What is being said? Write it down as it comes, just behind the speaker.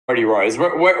Cody Rhodes.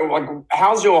 Like,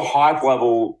 how's your hype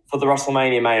level for the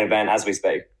WrestleMania main event as we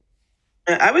speak?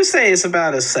 I would say it's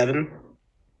about a 7.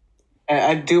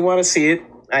 I do want to see it.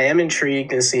 I am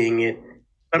intrigued in seeing it.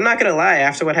 But I'm not gonna lie.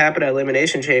 After what happened at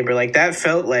Elimination Chamber, like that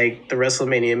felt like the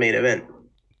WrestleMania main event.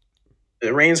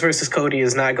 Reigns versus Cody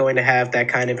is not going to have that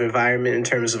kind of environment in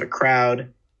terms of a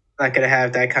crowd. Not going to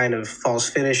have that kind of false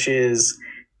finishes.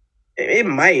 It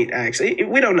might actually.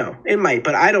 We don't know. It might,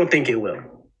 but I don't think it will.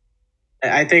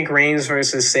 I think Reigns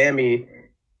versus Sammy.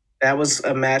 That was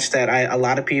a match that a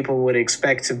lot of people would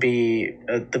expect to be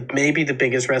maybe the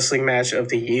biggest wrestling match of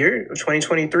the year of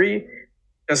 2023,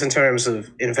 just in terms of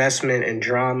investment and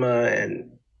drama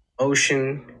and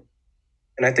emotion.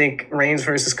 And I think Reigns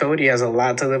versus Cody has a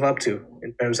lot to live up to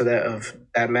in terms of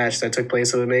that match that took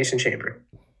place at Elimination Chamber.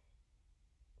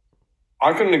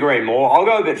 I couldn't agree more. I'll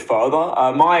go a bit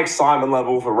further. My excitement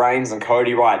level for Reigns and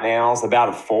Cody right now is about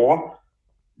a 4.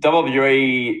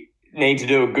 WWE need to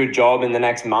do a good job in the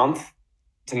next month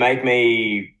to make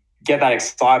me get that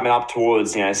excitement up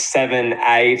towards 7,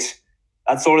 8,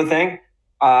 that sort of thing.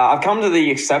 I've come to the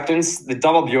acceptance that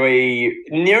WWE,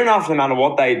 near enough no matter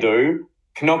what they do,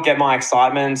 cannot get my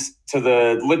excitement to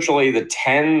literally the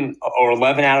 10 or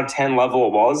 11 out of 10 level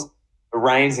it was for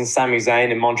Reigns and Sami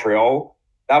Zayn in Montreal.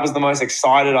 That was the most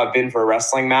excited I've been for a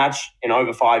wrestling match in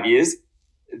over 5 years.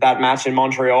 That match in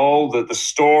Montreal, the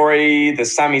story, the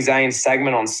Sami Zayn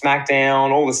segment on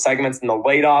SmackDown, all the segments in the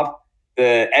lead up,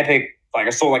 the epic, I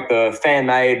saw the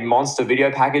fan-made monster video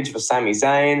package for Sami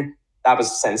Zayn. That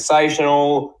was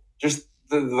sensational. Just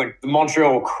the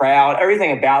Montreal crowd,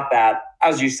 everything about that,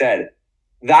 as you said,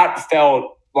 that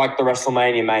felt like the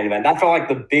WrestleMania main event. That felt like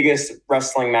the biggest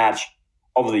wrestling match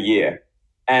of the year.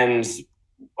 And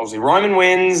obviously Roman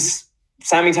wins,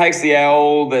 Sammy takes the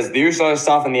L, there's the Uso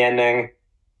stuff in the ending.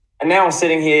 And now we're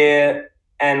sitting here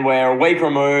and we're a week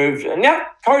removed. And yeah,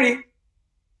 Cody.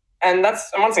 And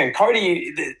once again,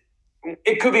 Cody,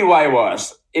 it could be way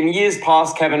worse. In years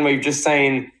past, Kevin, we've just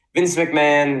seen Vince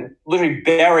McMahon literally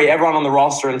bury everyone on the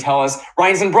roster and tell us,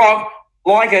 Reigns and Brock,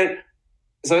 like it.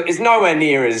 So it's nowhere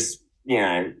near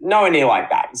nowhere near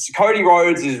like that. Cody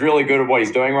Rhodes is really good at what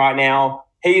he's doing right now.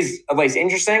 He's at least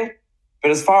interesting. But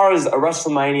as far as a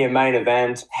WrestleMania main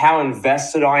event, how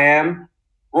invested I am,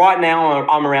 right now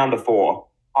I'm around a 4.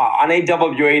 I need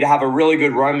WWE to have a really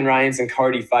good Roman Reigns and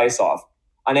Cody face-off.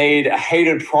 I need a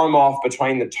heated promo-off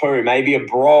between the two, maybe a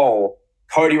brawl,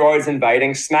 Cody Rhodes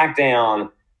invading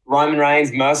SmackDown, Roman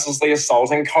Reigns mercilessly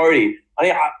assaulting Cody.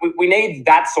 We need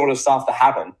that sort of stuff to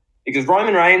happen. Because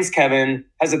Roman Reigns, Kevin,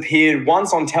 has appeared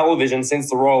once on television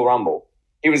since the Royal Rumble.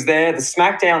 He was there, the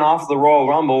SmackDown after the Royal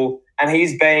Rumble, and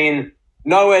he's been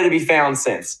nowhere to be found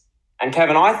since. And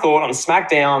Kevin, I thought on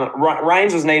SmackDown,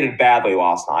 Reigns was needed badly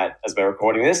last night as we're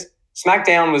recording this.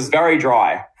 SmackDown was very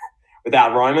dry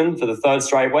without Roman for the 3rd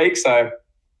straight week. So,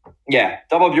 yeah,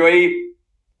 WWE,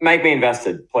 make me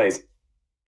invested, please.